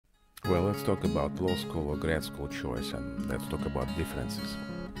Well, let's talk about law school or grad school choice, and let's talk about differences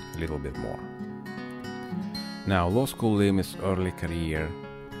a little bit more. Now, law school limits early career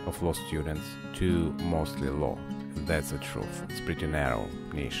of law students to mostly law. That's the truth. It's pretty narrow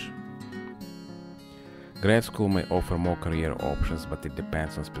niche. Grad school may offer more career options, but it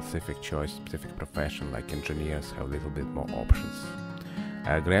depends on specific choice, specific profession, like engineers have a little bit more options.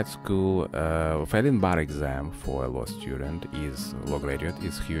 Grad school, failing bar exam for a law student law graduate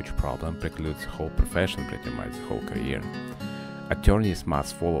is a huge problem, precludes whole profession, pretty much the whole career. Attorneys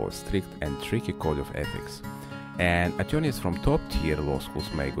must follow a strict and tricky code of ethics. And attorneys from top-tier law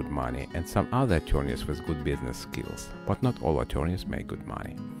schools make good money, and some other attorneys with good business skills, but not all attorneys make good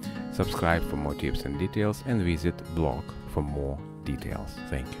money. Subscribe for more tips and details, and visit blog for more details.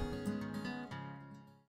 Thank you.